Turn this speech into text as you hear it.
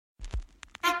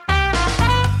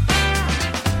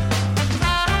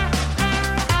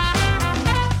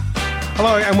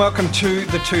Hello and welcome to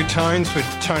The Two Tones with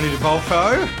Tony De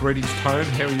Bolfo. Greetings, Tone.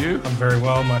 How are you? I'm very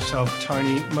well myself,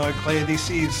 Tony Moclair.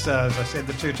 This is, as I said,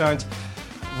 The Two Tones,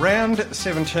 round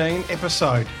 17,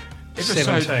 episode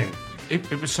 17.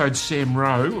 Episode Sam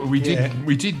Rowe. We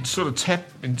did sort of tap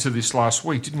into this last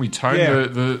week, didn't we, Tone? Yeah.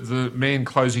 The man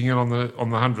closing in on the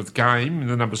 100th game,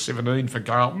 the number 17 for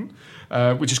Carlton,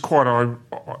 which is quite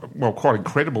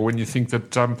incredible when you think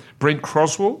that Brent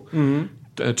Croswell,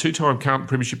 a two-time Carlton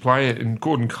Premiership player, and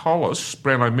Gordon Collis,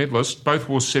 Brownlow medalist, both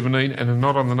wore 17 and are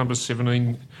not on the number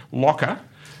 17 locker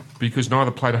because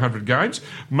neither played 100 games.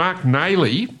 Mark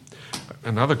Nailey,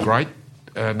 another great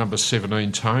number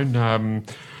 17 Tone,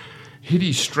 hit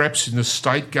his straps in the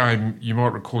state game, you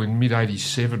might recall, in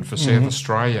mid-87 for South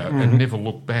Australia and never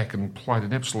looked back and played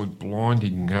an absolute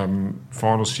blinding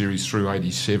final series through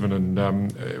 87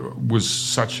 and was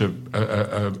such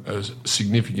a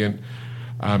significant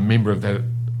member of that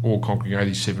all-conquering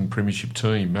 87 premiership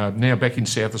team. Now back in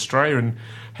South Australia and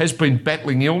has been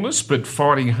battling illness but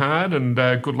fighting hard, and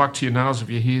good luck to you, Niles, if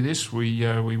you hear this.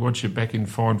 We want you back in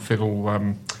fine fettle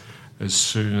as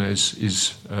soon as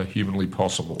is humanly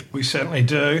possible. We certainly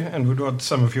do, and we'd want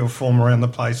some of your form around the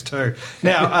place too.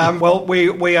 Now,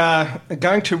 we are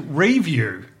going to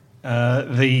review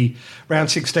the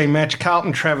round 16 match.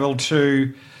 Carlton travelled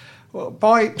to,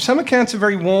 by some accounts, a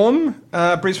very warm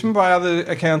Brisbane, by other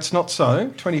accounts not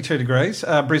so, 22 degrees,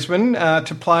 Brisbane,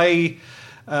 to play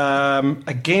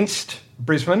against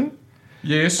Brisbane.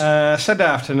 Yes. Saturday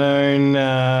afternoon,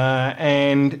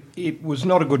 and it was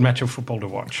not a good match of football to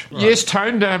watch. Right. Yes,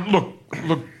 Tone.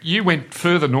 Look, you went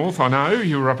further north, I know.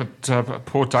 You were up at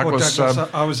Port Douglas.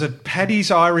 I was at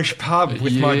Paddy's Irish Pub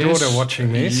with my daughter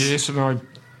watching this. Yes, and I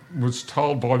was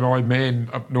told by my man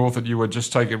up north that you were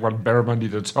just taking one barramundi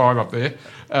at a time up there.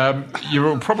 You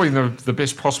were probably in the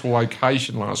best possible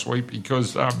location last week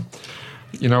because... I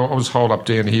was holed up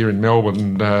down here in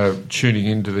Melbourne, tuning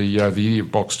into the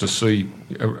idiot box to see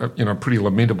a pretty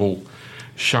lamentable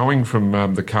showing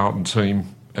from the Carlton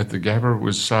team at the Gabba.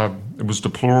 It was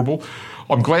deplorable.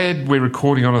 I'm glad we're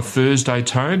recording on a Thursday,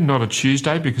 Tone, not a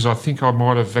Tuesday, because I think I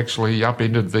might have actually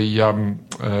upended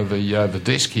the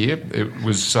desk here. It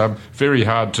was very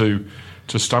hard to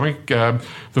stomach.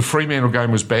 The Fremantle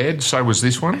game was bad, so was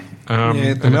this one.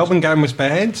 The Melbourne game was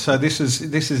bad, so this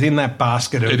is in that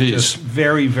basket of just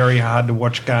very, very hard to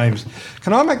watch games.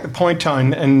 Can I make the point,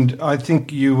 Tone, and I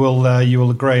think you will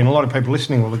agree, and a lot of people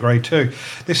listening will agree too,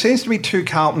 there seems to be two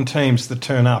Carlton teams that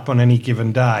turn up on any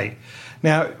given day.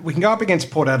 Now, we can go up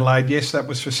against Port Adelaide. Yes, that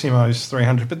was for Simo's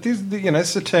 300, but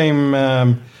it's a team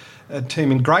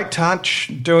in great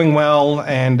touch, doing well,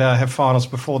 and have finals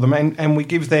before them. And we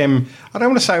give them, I don't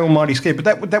want to say almighty scare,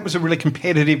 but that was a really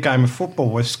competitive game of football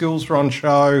where skills were on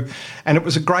show, and it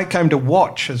was a great game to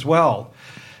watch as well.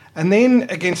 And then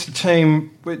against a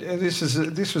team,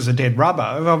 this was a dead rubber.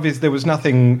 Obviously, there was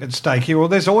nothing at stake here. Well,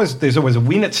 there's always a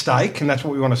win at stake, and that's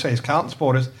what we want to see as Carlton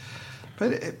supporters.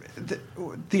 But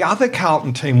the other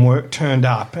Carlton team turned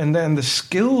up, and the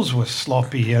skills were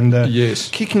sloppy, and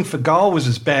kicking for goal was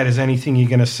as bad as anything you're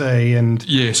going to see. And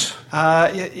yes,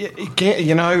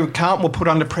 Carlton were put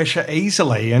under pressure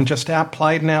easily and just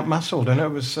outplayed and outmuscled, and it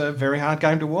was a very hard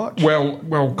game to watch.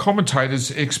 Well, commentators,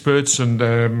 experts, and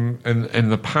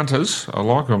the punters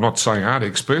alike. I'm not saying aren't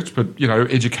experts, but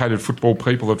educated football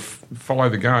people that follow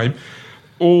the game,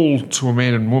 all to a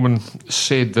man and woman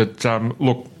said that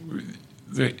look.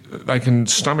 They can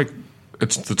stomach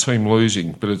it's the team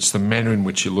losing, but it's the manner in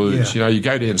which you lose. Yeah. You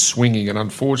go down swinging, and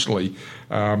unfortunately,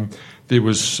 no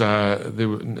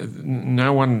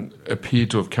one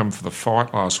appeared to have come for the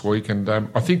fight last week, and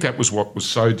I think that was what was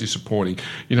so disappointing.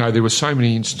 There were so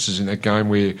many instances in that game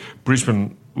where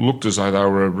Brisbane looked as though they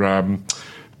were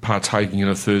partaking in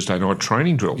a Thursday night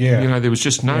training drill. Yeah. There was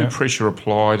just no pressure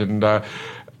applied, and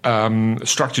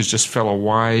structures just fell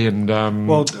away, and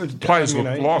players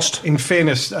looked lost. In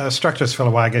fairness, structures fell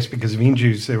away, I guess, because of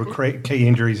injuries. There were key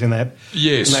injuries in that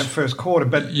first quarter.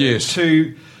 But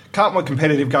to Carlton were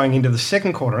competitive going into the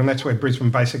second quarter, and that's where Brisbane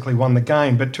basically won the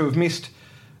game. But to have missed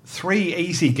 3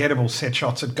 easy gettable set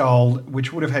shots at goal,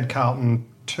 which would have had Carlton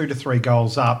 2 to 3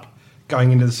 goals up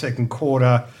going into the second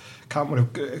quarter,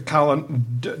 Carlton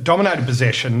dominated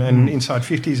possession and inside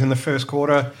 50s in the first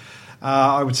quarter.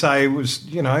 I would say it was,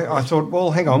 I thought,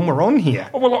 well, hang on, we're on here.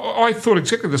 Well, I thought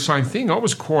exactly the same thing. I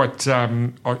was quite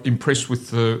impressed with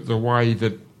the way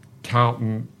that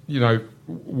Carlton,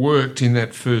 worked in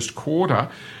that first quarter.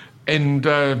 And,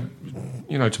 to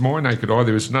my naked eye,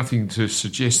 there was nothing to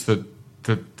suggest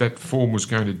that form was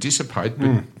going to dissipate.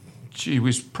 But, gee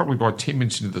whiz, probably by 10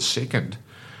 minutes into the second,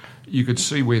 you could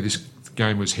see where this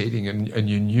game was heading, and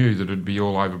you knew that it'd be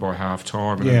all over by half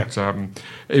time. And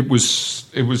it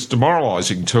was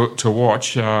demoralising to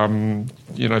watch.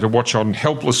 To watch on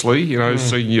helplessly.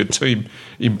 Seeing your team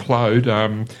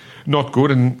implode. Not good,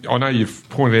 and I know you've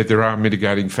pointed out there are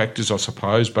mitigating factors, I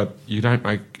suppose, but you don't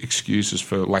make excuses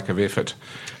for lack of effort.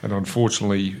 And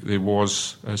unfortunately, there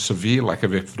was a severe lack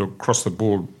of effort across the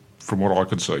board from what I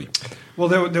could see. Well,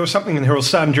 there was something in the Herald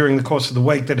Sun during the course of the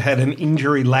week that had an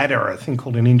injury ladder, I think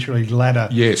called an injury ladder.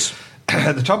 Yes.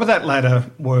 At the top of that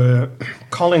ladder were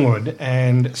Collingwood,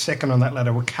 and second on that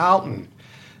ladder were Carlton.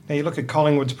 Now, you look at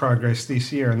Collingwood's progress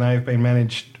this year, and they've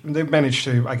managed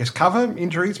to, I guess, cover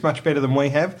injuries much better than we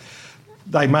have.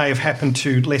 They may have happened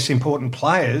to less important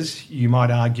players, you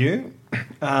might argue.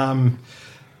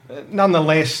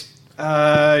 Nonetheless,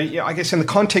 I guess in the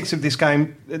context of this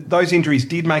game, those injuries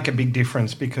did make a big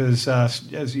difference because,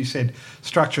 as you said,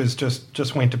 structures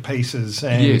just went to pieces,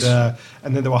 and yes.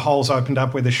 And then there were holes opened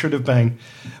up where there should have been,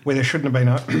 where there shouldn't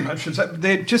have been. I should say,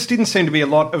 there just didn't seem to be a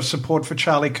lot of support for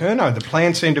Charlie Curnow. The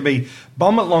plan seemed to be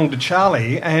bomb it long to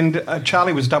Charlie, and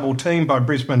Charlie was double teamed by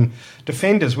Brisbane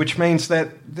defenders, which means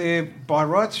that there, by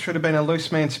rights, should have been a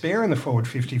loose man spare in the forward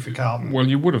 50 for Carlton. Well,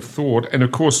 you would have thought, and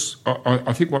of course,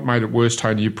 I think what made it worse,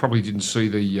 Tony, you probably didn't see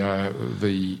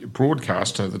the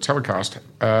broadcast, the telecast,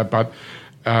 but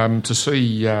to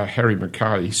see Harry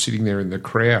McKay sitting there in the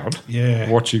crowd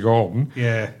watching on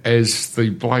as the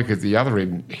bloke at the other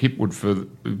end, Hipwood, for the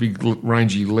big,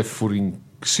 rangy, left-footing,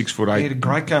 6'8". He had a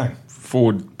great game.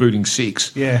 Forward booting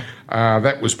six. Yeah.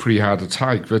 That was pretty hard to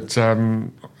take. But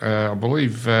I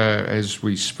believe as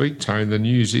we speak, Tone, the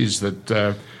news is that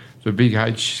the Big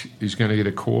H is going to get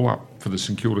a call-up for the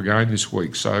St Kilda game this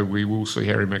week. So we will see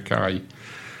Harry McKay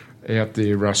out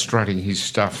there strutting his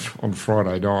stuff on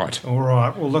Friday night. All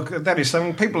right. Well, look, that is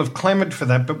something. People have clamoured for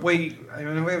that, but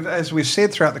as we've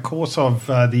said throughout the course of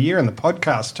the year in the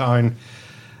podcast, Tone,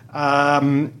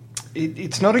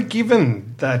 it's not a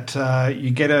given that you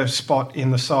get a spot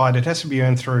in the side. It has to be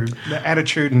earned through the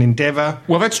attitude and endeavour.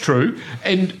 Well, that's true.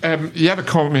 And the other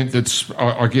comment that's,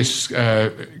 I guess,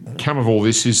 come of all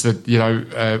this is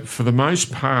that, for the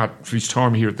most part, for his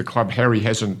time here at the club, Harry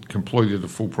hasn't completed a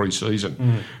full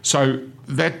pre-season. So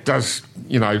that does,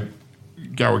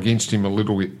 go against him a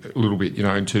little bit,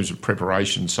 in terms of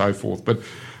preparation and so forth. But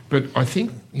I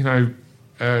think,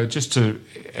 just to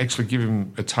actually give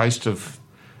him a taste of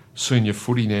senior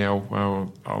footy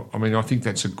now, I think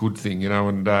that's a good thing,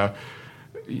 and,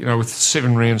 with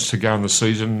 7 rounds to go in the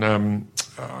season,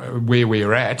 where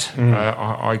we're at,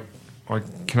 I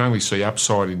can only see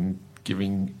upside in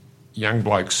giving young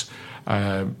blokes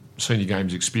senior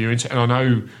games experience. And I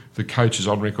know the coach is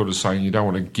on record as saying you don't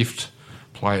want to gift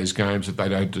players games that they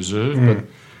don't deserve,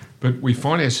 but we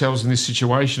find ourselves in this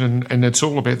situation, and it's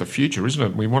all about the future, isn't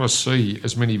it? We want to see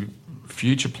as many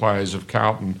future players of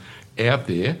Carlton out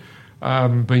there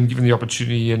being given the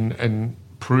opportunity and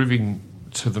proving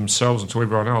to themselves and to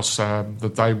everyone else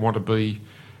that they want to be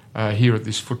here at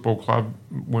this football club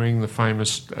wearing the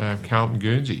famous Carlton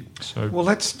Guernsey. So, well,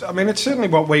 it's certainly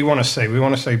what we want to see. We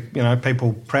want to see,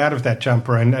 people proud of that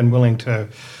jumper and willing to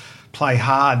play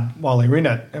hard while they're in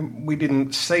it. And we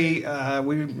didn't see,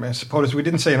 as supporters, we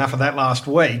didn't see enough of that last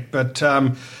week. But,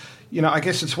 I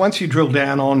guess it's once you drill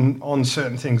down on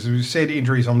certain things. As we said,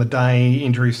 injuries on the day,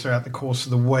 injuries throughout the course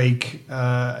of the week,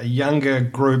 a younger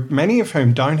group, many of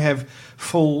whom don't have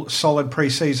full, solid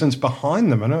pre-seasons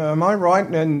behind them. And am I right?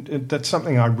 And that's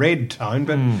something I read, Tone,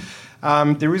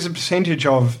 but there is a percentage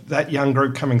of that young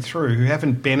group coming through who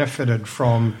haven't benefited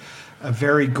from a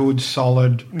very good,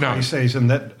 solid pre-season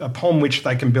that upon which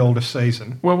they can build a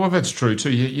season. Well, that's true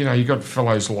too. You got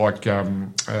fellows like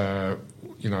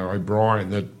O'Brien,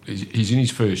 that he's in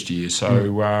his first year,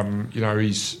 so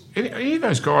he's any of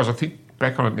those guys. I think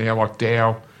back on it now, like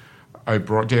Dow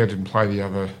didn't play the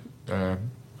other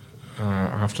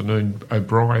afternoon.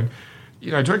 O'Brien,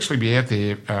 to actually be out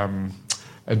there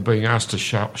and being asked to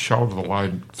shoulder the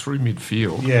load through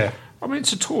midfield. Yeah.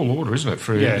 It's a tall order, isn't it,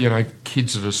 for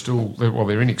kids that are still,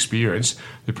 they're inexperienced,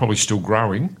 they're probably still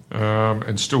growing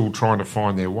and still trying to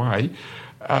find their way.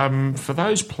 For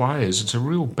those players, it's a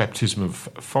real baptism of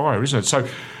fire, isn't it? So,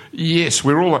 yes,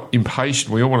 we're all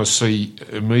impatient. We all want to see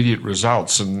immediate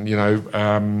results, and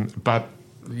but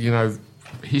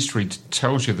history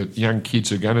tells you that young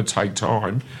kids are going to take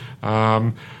time.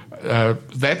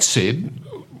 That said,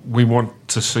 we want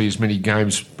to see as many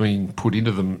games being put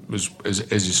into them as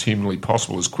is humanly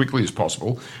possible, as quickly as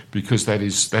possible, because that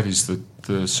is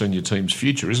the senior team's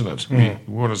future, isn't it?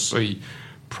 We want to see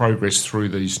progress through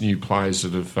these new players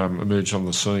that have emerged on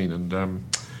the scene, and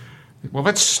Well,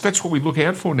 that's what we look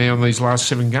out for now in these last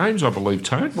 7 games, I believe,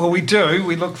 Tone. Well, we do.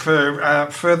 We look for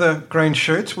further green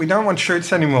shoots. We don't want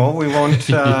shoots anymore. We want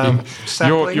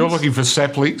saplings. You're looking for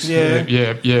saplings.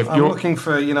 Yeah. I'm looking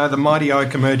for, the mighty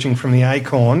oak emerging from the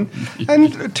acorn.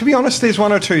 And to be honest, there's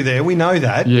one or two there. We know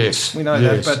that. Yes. We know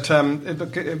that. But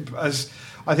look, as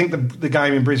I think the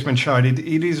game in Brisbane showed,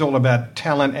 it is all about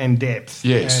talent and depth.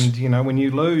 Yes. And, when you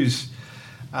lose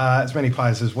as many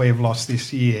players as we have lost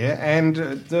this year, and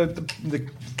the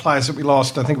players that we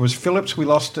lost, I think it was Phillips, we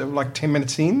lost like 10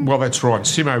 minutes in. Well, that's right.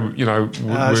 Simo,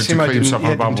 Simo declared himself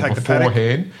on a bubble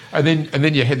beforehand. And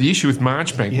then you had the issue with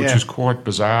Marchbank, which was quite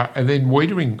bizarre. And then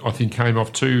Wiedering, I think, came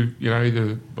off too,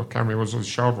 either, I can't remember, was it the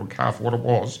shoulder or calf, what it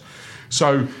was.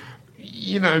 So,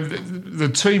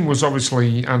 the team was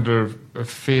obviously under a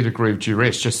fair degree of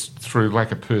duress just through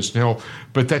lack of personnel,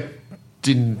 but that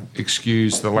didn't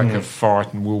excuse the lack of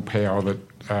fight and willpower that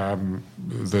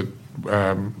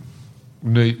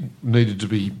needed to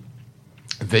be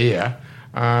there,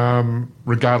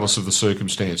 regardless of the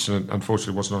circumstance, and it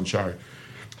unfortunately wasn't on show.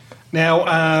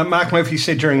 Now, Mark Murphy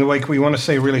said during the week, we want to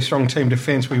see a really strong team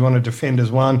defence. We want to defend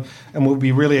as one, and we'll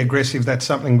be really aggressive. That's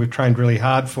something we've trained really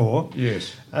hard for.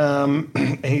 Yes.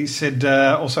 He said,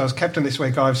 also, as captain this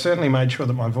week, I've certainly made sure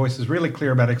that my voice is really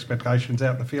clear about expectations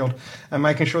out in the field and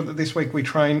making sure that this week we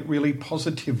train really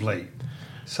positively.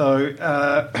 So,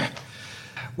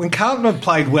 when Carlton have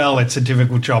played well, it's a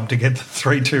difficult job to get the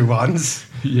 3-2-1s.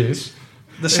 Yes.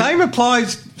 The same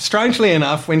applies, strangely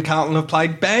enough, when Carlton have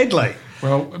played badly.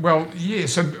 Well,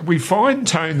 yes. And we find,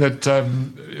 Tone, that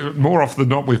more often than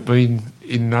not we've been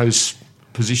in those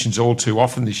positions all too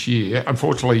often this year.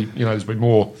 Unfortunately, there's been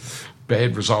more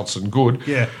bad results than good.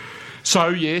 Yeah. So,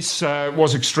 yes, it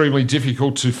was extremely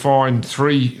difficult to find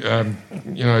 3,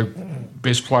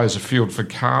 best players afield for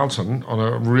Carlton on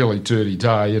a really dirty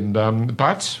day. And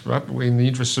but in the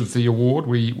interest of the award,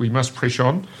 we must press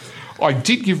on. I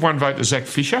did give one vote to Zach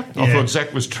Fisher. I thought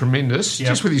Zach was tremendous,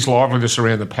 just with his liveliness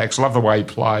around the packs. Love the way he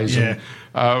plays. Yeah.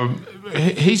 And,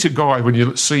 he's a guy, when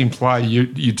you see him play,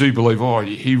 you do believe,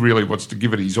 he really wants to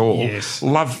give it his all. Yes.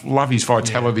 Love his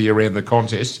vitality around the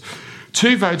contest.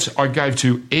 2 votes I gave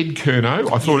to Ed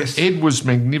Curnow. I thought Ed was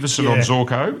magnificent on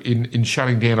Zorko in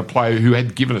shutting down a player who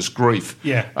had given us grief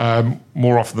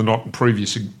more often than not in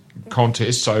previous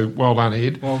contests. So well done,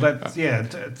 Ed. Well,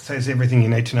 it says everything you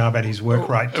need to know about his work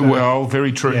rate. Well,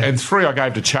 very true. Yeah. And 3 I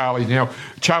gave to Charlie. Now,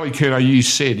 Charlie Curnow,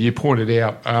 you pointed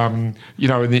out,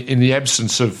 in the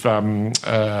absence of,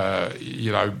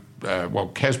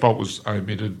 Casbolt was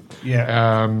omitted.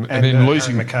 Yeah. And then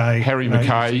losing Harry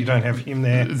McKay. You don't have him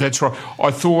there. That's right.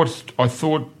 I thought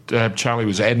Charlie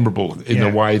was admirable in the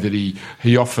way that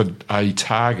he offered a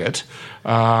target,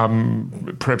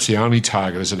 perhaps the only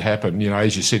target as it happened.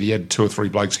 As you said, he had 2 or 3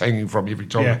 blokes hanging from every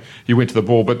time he went to the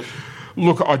ball. But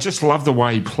look, I just love the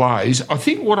way he plays. I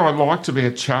think what I liked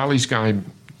about Charlie's game,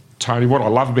 Tony, what I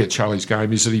love about Charlie's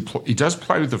game is that he does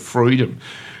play with the freedom.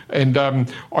 And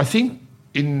I think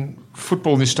in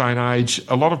football in this day and age,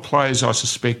 a lot of players, I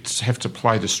suspect, have to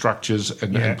play to structures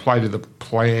and play to the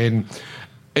plan.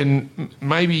 And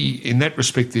maybe in that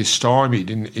respect they're stymied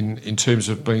in terms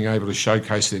of being able to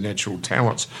showcase their natural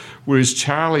talents. Whereas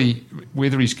Charlie,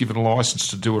 whether he's given a licence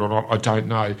to do it or not, I don't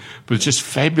know. But it's just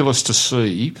fabulous to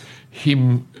see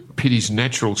him pit his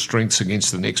natural strengths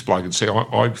against the next bloke and say,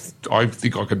 I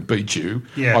think I can beat you.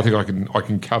 Yeah. I think I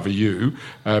can cover you.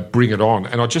 Bring it on.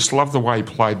 And I just love the way he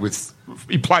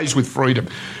plays with freedom.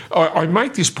 I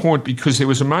make this point because there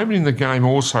was a moment in the game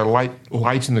also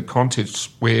late in the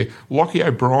contest where Lockie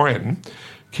O'Brien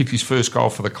kicked his first goal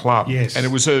for the club. Yes. And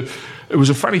it was a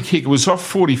funny kick. It was off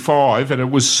 45 and it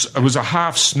was a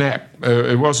half snap.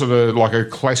 It wasn't like a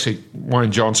classic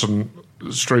Wayne Johnson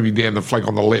streaming down the flank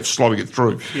on the left, slotting it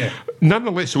through. Yeah.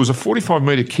 Nonetheless, it was a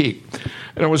 45-metre kick.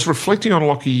 And I was reflecting on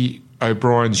Lockie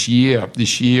O'Brien's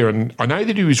this year, and I know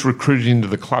that he was recruited into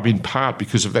the club in part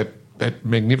because of that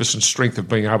magnificent strength of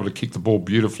being able to kick the ball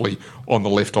beautifully on the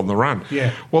left on the run.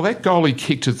 Yeah. Well, that goal he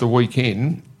kicked at the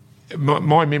weekend,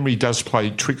 my memory does play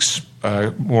tricks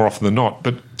more often than not,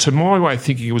 but to my way of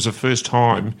thinking, it was the first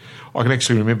time I can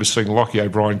actually remember seeing Lockie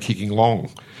O'Brien kicking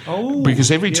long. Oh,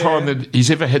 because every time that he's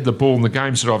ever had the ball in the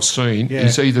games that I've seen,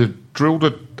 he's either drilled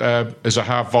it as a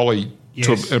half volley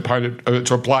to an opponent,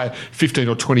 to a player 15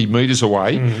 or 20 metres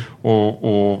away,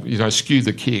 or skewed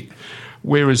the kick.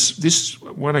 Whereas this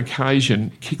one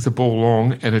occasion, kicked the ball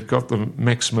long and it got the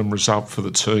maximum result for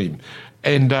the team.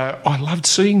 And I loved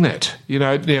seeing that.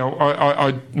 Now,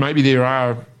 I maybe there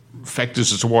are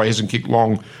factors as to why he hasn't kicked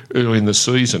long early in the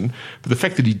season. But the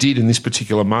fact that he did in this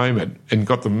particular moment and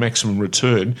got the maximum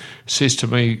return says to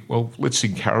me, well, let's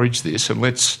encourage this and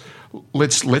let's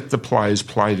let the players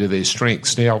play to their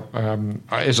strengths. Now,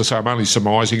 as I say, I'm only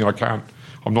surmising.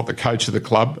 I'm not the coach of the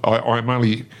club. I'm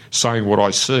only saying what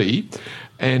I see.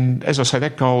 And as I say,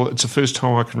 that goal, it's the first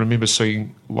time I can remember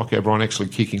seeing Lockie O'Brien actually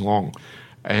kicking long.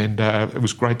 And it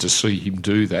was great to see him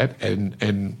do that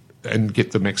and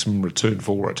get the maximum return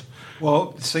for it.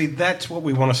 Well, see, that's what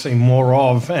we want to see more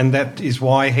of, and that is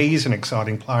why he's an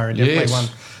exciting player and definitely one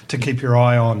to keep your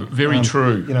eye on. Very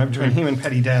true. Between him and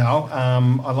Paddy Dow,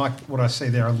 I like what I see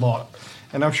there a lot.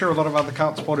 And I'm sure a lot of other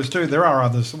Carlton supporters do. There are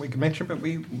others that we can mention, but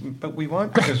we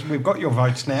won't because we've got your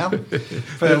votes now.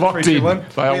 They're locked in.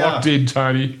 They are locked in,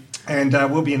 Tony. And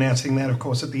we'll be announcing that, of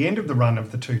course, at the end of the run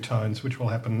of the Two Tones, which will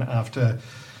happen after...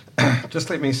 just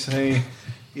let me see...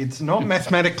 It's not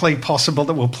mathematically possible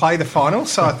that we'll play the final,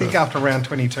 so I think after round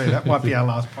 22, that might be our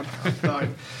last podcast.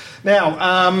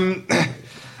 Now,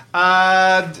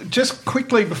 just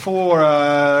quickly before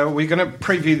we're going to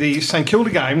preview the St Kilda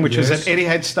game, which is at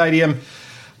Etihad Stadium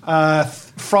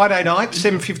Friday night,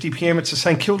 7:50pm. It's a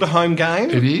St Kilda home game.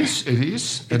 It is.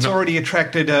 It's already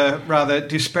attracted a rather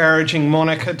disparaging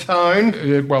moniker,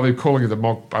 Tone. Well, they're calling it the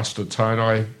Mockbuster, Tone.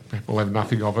 I will have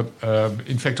nothing of it.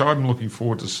 In fact, I'm looking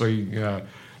forward to seeing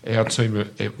our team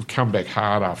come back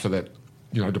hard after that,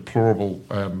 deplorable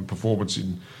performance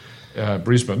in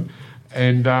Brisbane.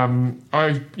 And from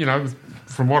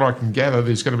what I can gather,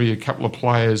 there's going to be a couple of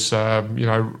players,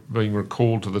 being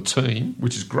recalled to the team,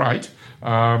 which is great.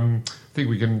 I think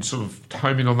we can sort of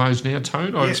home in on those now,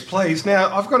 Tone. Yes, please.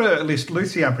 Now, I've got a list.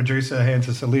 Lucy, our producer, hands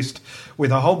us a list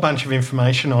with a whole bunch of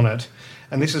information on it.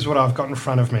 And this is what I've got in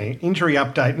front of me. Injury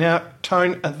update. Now,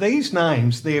 Tone, are these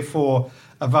names, therefore,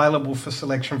 available for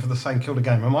selection for the St Kilda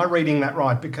game? Am I reading that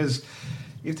right? Because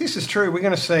if this is true, we're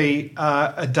going to see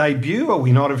a debut, are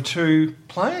we not, of two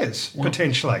players,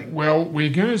 potentially? Well,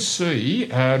 we're going to see,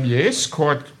 yes,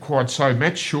 quite so.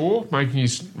 Matt Shaw making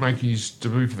his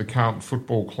debut for the Carlton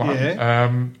Football Club.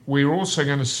 Yeah. We're also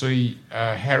going to see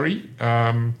Harry,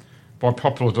 by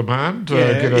popular demand,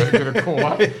 get a call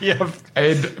up. Yep.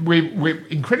 And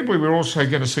we're also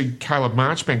going to see Caleb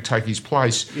Marchbank take his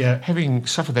place, having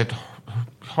suffered that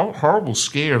horrible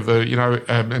scare of the,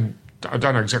 and I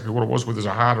don't know exactly what it was, whether there's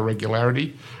a heart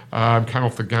irregularity. Came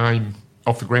off the ground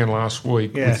last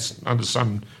week under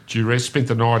some duress. Spent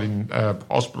the night in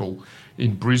hospital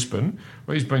in Brisbane.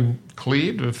 Well, he's been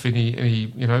cleared of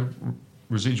any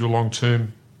residual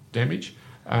long-term damage.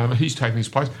 He's taken his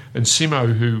place. And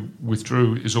Simo, who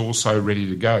withdrew, is also ready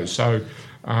to go. So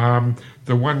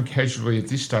the one casualty at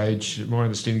this stage, my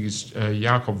understanding is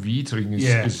Jakob Wietering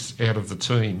is out of the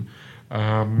team.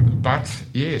 But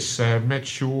yes, Matt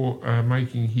Shaw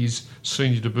making his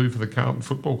senior debut for the Carlton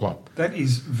Football Club. That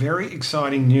is very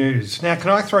exciting news. Now,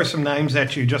 can I throw some names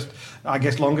at you, just, I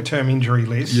guess, longer-term injury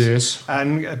lists? Yes.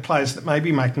 And players that may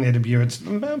be making their debut. It's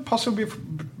possibly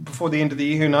before the end of the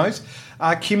year, who knows?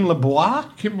 Kim Lebois.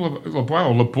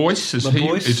 Or Lebois, as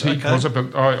he calls it,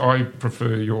 but I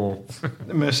prefer your...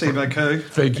 Merci beaucoup.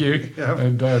 Thank you. Yep.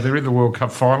 And they're in the World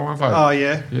Cup final, aren't they? Oh,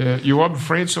 yeah. Yeah. You on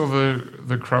France or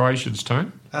the Croatians,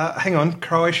 Tone? Hang on,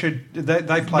 Croatia, they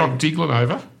played... Knocked England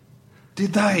over.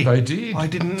 Did they? They did. I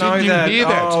didn't know that. Didn't you hear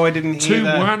that? Oh, I didn't hear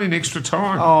that. 2-1 in extra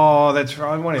time. Oh, that's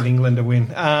right. I wanted England to win.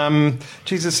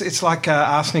 Jesus, it's like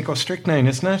arsenic or strychnine,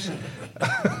 isn't it?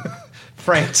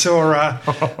 France or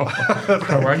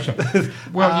Croatia.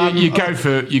 Well, you go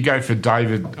for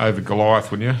David over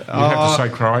Goliath, wouldn't you? You'd have to say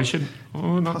Croatian.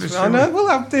 Oh, not necessarily. I know.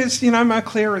 Well, there's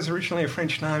Moclair is originally a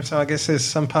French name, so I guess there's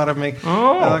some part of me.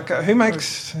 Oh, who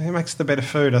makes the better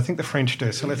food? I think the French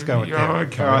do. So let's go with that.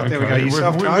 Okay. All right, there we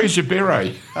go. Where's your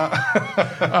beret?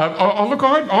 Look,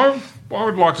 I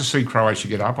would like to see Croatia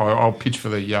get up. I'll pitch for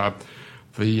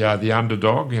the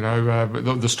underdog.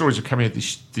 The stories are coming out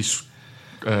this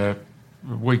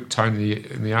week, Tony,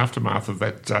 in the aftermath of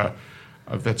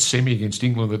that semi against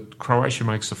England, that Croatia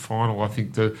makes the final. I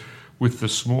think with the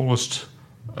smallest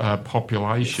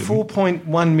population,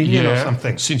 4.1 million or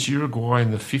something, since Uruguay in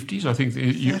the 50s. I think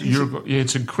Uruguay. Yeah,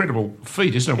 it's an incredible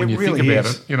feat, isn't it? When you really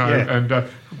think about it, and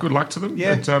good luck to them.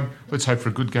 Yeah. But, let's hope for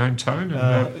a good game, Tone.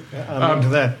 I'm into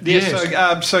that.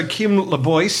 Yes. So Kim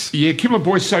Lebois. Yeah, Kim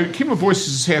Lebois. So Kim Lebois is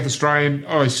a South Australian.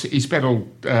 He's battled,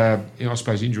 I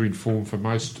suppose, injury in form for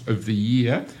most of the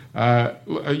year. A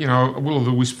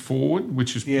will-o'-the-wisp forward,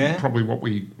 which is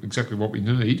probably exactly what we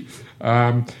need.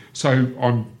 So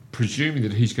I'm presuming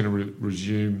that he's going to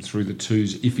resume through the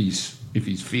twos if he's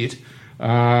fit.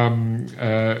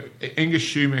 Angus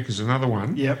Schumacher's another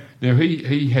one. Yep. Now,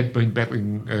 he had been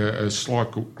battling a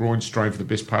slight groin strain for the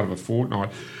best part of a fortnight.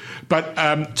 But,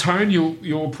 Tone,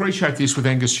 you'll appreciate this with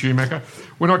Angus Schumacher.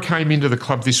 When I came into the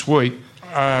club this week,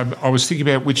 I was thinking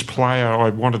about which player I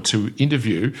wanted to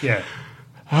interview. Yeah.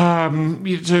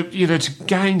 To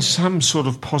gain some sort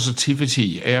of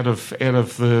positivity out of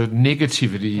the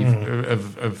negativity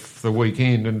of the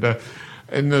weekend,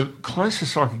 and the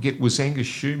closest I could get was Angus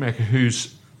Schumacher,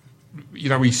 who's,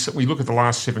 we look at the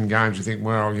last 7 games, we think,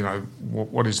 well,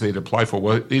 what is there to play for?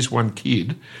 Well, there's one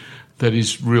kid that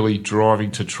is really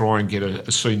driving to try and get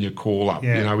a senior call up.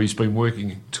 Yeah. He's been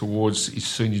working towards his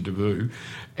senior debut,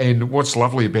 and what's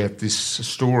lovely about this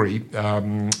story,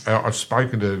 I've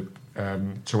spoken to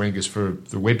Angus for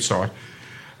the website.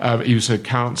 He was a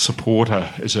Carlton supporter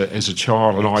as a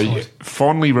child, and I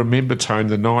fondly remember, Tone,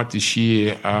 the night this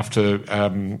year after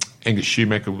Angus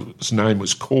Schumacher's name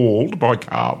was called by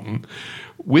Carlton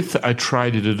with a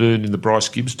trade it had earned in the Bryce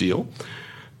Gibbs deal,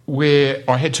 where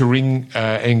I had to ring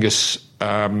Angus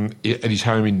at his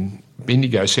home in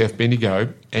Bendigo, South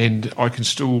Bendigo, and I can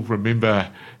still remember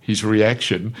his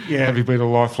reaction, having been a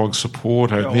lifelong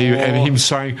supporter, and him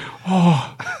saying,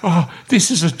 oh, this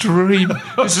is a dream.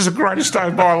 This is the greatest day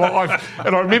of my life.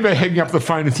 And I remember hanging up the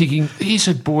phone and thinking, he's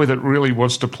a boy that really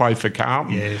wants to play for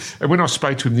Carlton. Yes. And when I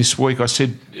spoke to him this week, I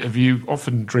said, have you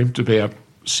often dreamt about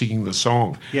singing the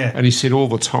song? Yeah. And he said all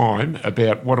the time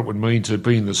about what it would mean to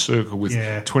be in the circle with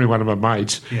 21 of my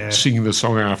mates singing the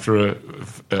song after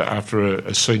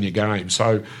a senior game.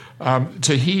 So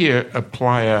to hear a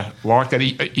player like that,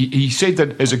 he said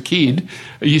that as a kid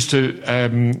he used to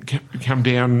come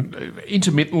down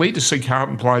intermittently to see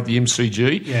Carlton play at the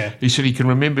MCG. Yeah. He said he can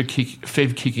remember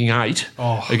Fev kicking 8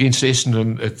 against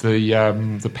Essendon at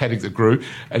the paddock that grew,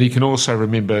 and he can also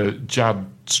remember Judd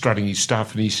strutting his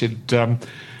stuff. And he said,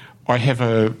 I had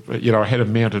a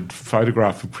mounted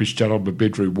photograph of Chris Judd on my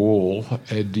bedroom wall,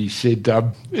 and he said,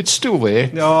 it's still there.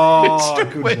 Oh, it's still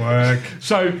good work.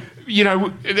 So,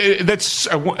 that's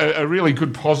a really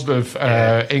good positive,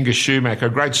 Angus Schumacher. A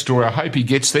great story. I hope he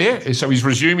gets there. So he's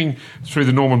resuming through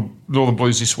the Northern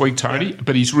Blues this week, Tony,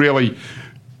 but he's really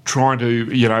trying to,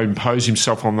 impose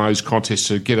himself on those contests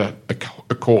to get a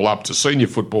call up to senior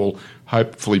football,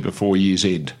 hopefully before year's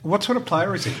end. What sort of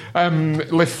player is he?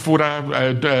 Left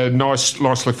footer, nice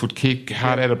left foot kick,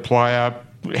 hard-headed player.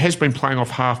 Has been playing off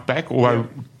half-back, although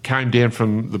came down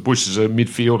from the bush as a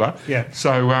midfielder. Yeah.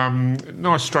 So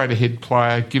nice straight-ahead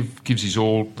player, gives his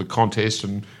all the contest,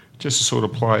 and just the sort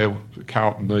of player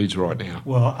Carlton needs right now.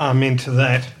 Well, I'm into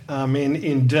that. I'm in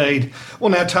indeed. Well,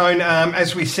 now, Tone,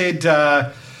 as we said,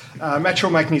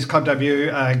 Matchell making his club debut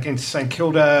against St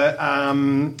Kilda.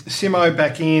 Simo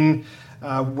back in.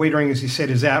 Wiedering, as you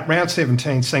said, is out. Round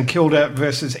 17, St Kilda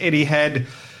versus Etihad.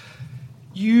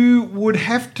 You would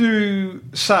have to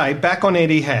say, back on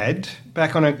Etihad,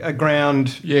 back on a ground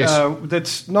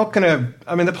that's not going to...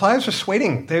 I mean, the players were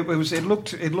sweating. It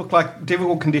looked like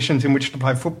difficult conditions in which to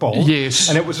play football. Yes.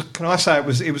 And it was, can I say, it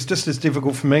was just as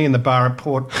difficult for me in the bar at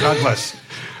Port Douglas.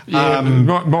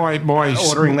 My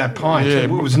ordering that pint. It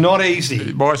was not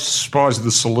easy. My spies at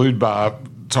the saloon bar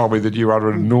told me that you were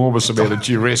under an enormous amount of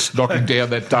duress knocking down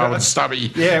that Darwin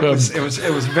stubby. Yeah, it was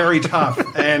very tough.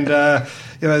 And the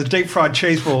deep fried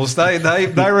cheese balls, they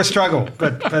were a struggle,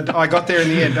 but I got there in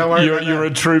the end. Don't worry. You're a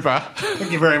trooper.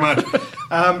 Thank you very much.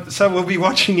 So we'll be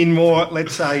watching in more,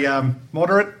 let's say,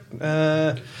 moderate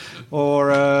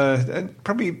or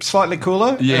probably slightly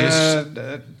cooler. Yes.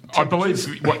 I believe,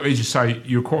 as you say,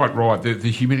 you're quite right. The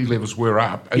humidity levels were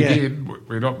up. Again,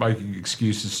 we're not making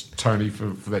excuses, Tony, for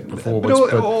that performance.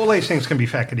 But all these things can be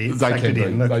factored in. They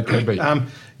can be. I'm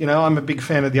a big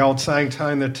fan of the old saying,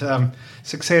 Tone, that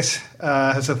success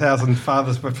has 1,000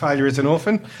 fathers, but failure is an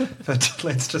orphan. But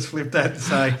let's just flip that and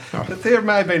say that there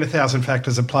may have been 1,000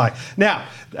 factors at play. Now,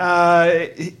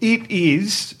 it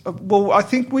is... Well, I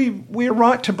think we're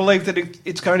right to believe that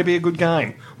it's going to be a good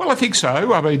game. Well, I think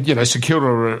so. I mean, St Kilda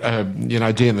are,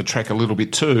 down the track a little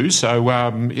bit too. So, I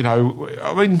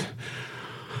mean...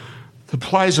 The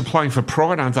players are playing for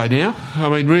pride, aren't they now? I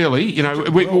mean, really,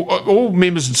 all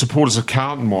members and supporters of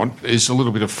Carlton want is a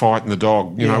little bit of fight in the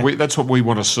dog. That's what we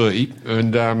want to see.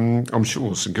 And I'm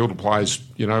sure St Kilda players,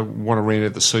 want to round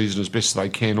out the season as best as they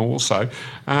can also.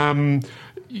 Carlton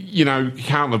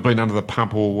have been under the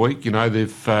pump all week.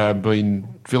 They've been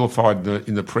vilified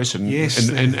in the press and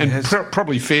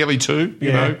probably fairly too,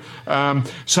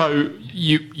 so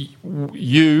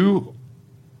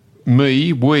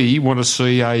we want to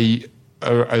see a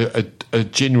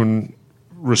genuine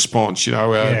response. We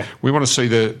want to see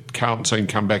the Carlton team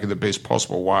come back in the best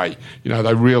possible way.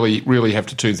 They really, really have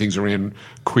to turn things around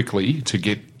quickly to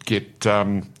get it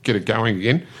going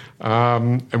again.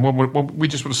 And we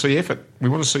just want to see effort. We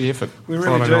want to see effort. We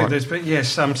really do. There's been,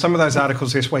 some of those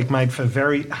articles this week made for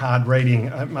very hard reading,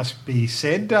 it must be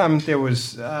said. There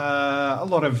was a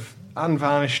lot of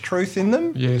unvarnished truth in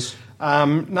them. Yes.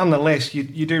 Nonetheless,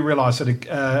 you do realise that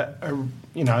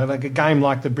like a game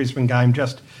like the Brisbane game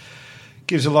just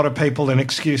gives a lot of people an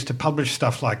excuse to publish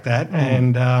stuff like that,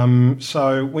 and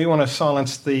so we want to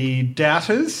silence the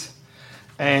doubters,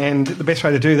 and the best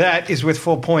way to do that is with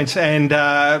 4 points and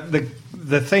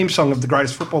the theme song of the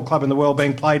greatest football club in the world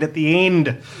being played at the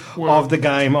end of the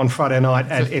game on Friday night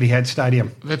at Etihad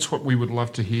Stadium. That's what we would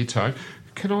love to hear, Tone.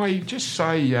 Can I just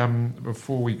say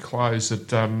before we close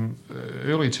that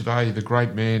earlier today the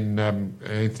great man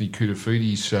Anthony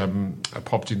Koutafidis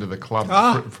popped into the club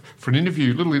for an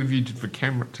interview, little interview to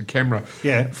camera.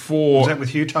 Yeah. Was that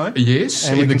with you, Tone? Yes,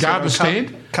 and in the garden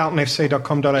stand.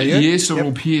 carltonfc.com.au. Yes, it will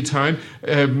appear, Tone.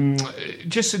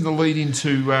 Just in the lead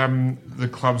into the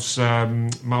club's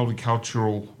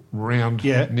multicultural round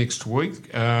next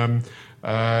week. I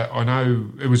know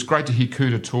it was great to hear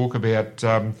Kuta talk about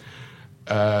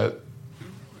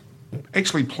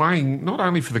actually playing not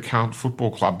only for the Carlton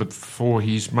Football Club but for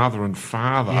his mother and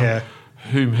father,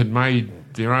 whom had made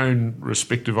their own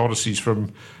respective odysseys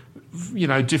from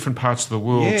different parts of the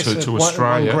world to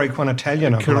Australia. One Greek, one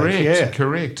Italian, I believe.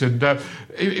 Correct. And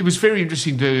it was very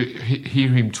interesting to hear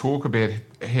him talk about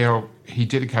how he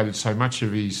dedicated so much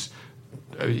of his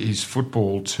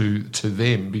football to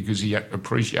them because he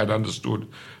understood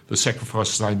the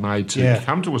sacrifices they made to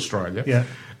come to Australia. Yeah.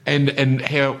 And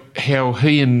how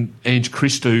he and Ange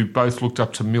Christou both looked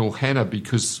up to Mill Hanna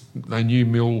because they knew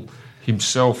Mill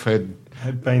himself had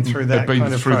been through that.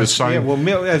 The same. Yeah, well,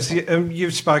 Mill, as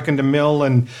you've spoken to Mill,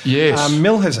 and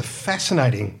Mill has a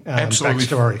fascinating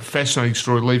backstory. Fascinating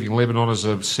story. Leaving Lebanon as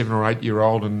a 7 or 8 year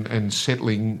old and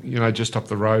settling, just up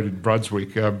the road in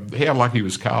Brunswick. How lucky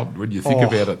was Carlton when you think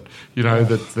about it?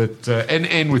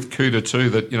 And with Kuta too.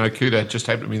 That Kuta just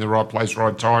happened to be in the right place,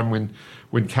 right time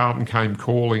when Carlton came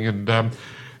calling, and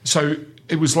so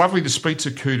it was lovely to speak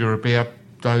to Kuta about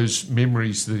those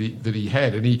memories that he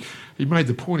had, and he made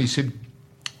the point. He said,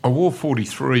 "I wore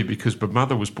 43 because my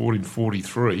mother was born in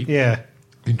 43." Yeah,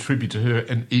 in tribute to her,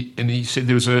 and he said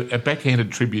there was a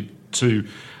backhanded tribute to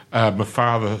my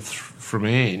father from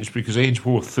Ange because Ange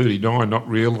wore 39, not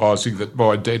realising that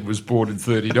my dad was born in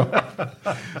 39.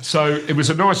 So it was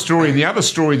a nice story. And the other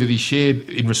story that he shared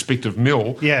in respect of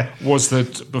Mill was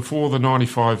that before the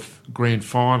 95 grand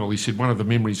final, he said one of the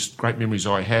great memories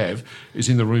I have is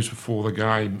in the rooms before the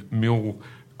game, Mill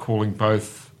calling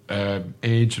both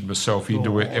Ange and myself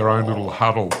into our own little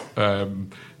huddle.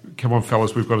 Come on,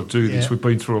 fellas, we've got to do this. We've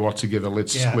been through a lot together.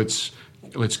 Let's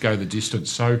go the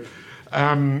distance. So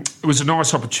it was a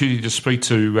nice opportunity to speak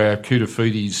to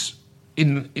Koutafidis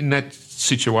in that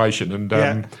situation,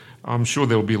 and I'm sure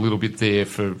there'll be a little bit there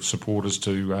for supporters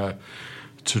to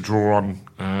draw on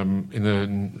in the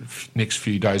next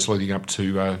few days leading up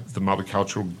to the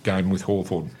multicultural game with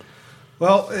Hawthorn.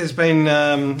 Well, there's been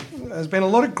a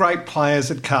lot of great players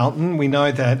at Carlton. We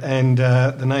know that, and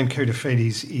the name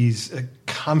Koutafidis is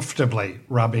comfortably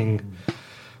rubbing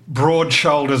broad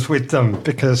shoulders with them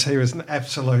because he was an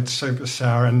absolute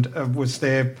superstar and was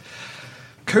there.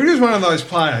 Kuda's one of those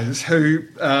players who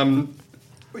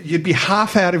you'd be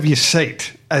half out of your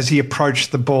seat as he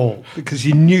approached the ball because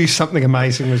you knew something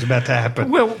amazing was about to happen.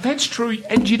 Well, that's true.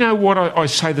 And you know what? I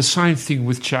say the same thing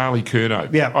with Charlie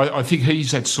Curnow. Yeah. I think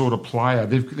he's that sort of player.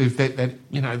 They've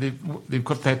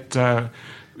got that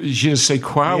je ne sais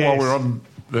quoi while we're on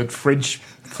that French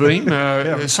theme.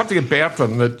 There's something about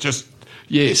them that just,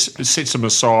 sets them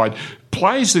aside.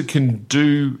 Players that can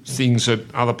do things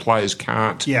that other players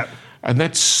can't. Yeah. And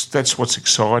that's what's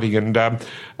exciting. And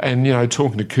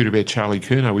talking to Kuta about Charlie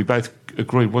Curnow, we both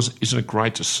agreed, isn't it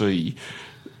great to see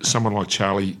someone like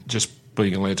Charlie just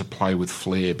being allowed to play with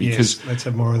flair? Because let's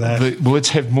have more of that. Let's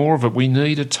have more of it. We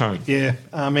need it, Tone. Yeah,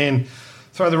 amen.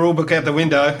 Throw the rule book out the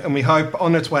window, and we hope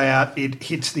on its way out it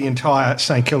hits the entire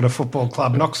St Kilda Football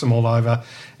Club, knocks them all over,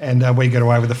 and we get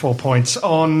away with the 4 points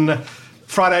on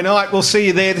Friday night. We'll see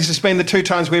you there. This has been the Two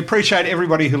Tones. We appreciate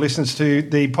everybody who listens to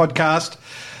the podcast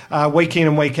week in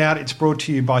and week out. It's brought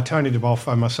to you by Tony De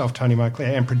Bolfo, myself, Tony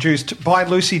Moclair, and produced by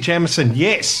Lucy Jamison.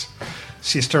 Yes,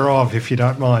 sister of, if you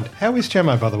don't mind. How is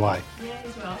Jamo, by the way? Yeah,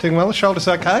 as well. Doing well? The shoulder's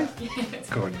okay? Yeah.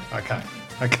 Good. Okay.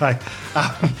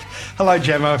 Hello,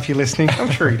 Jamo, if you're listening. I'm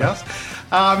sure he does.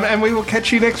 And we will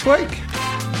catch you next week.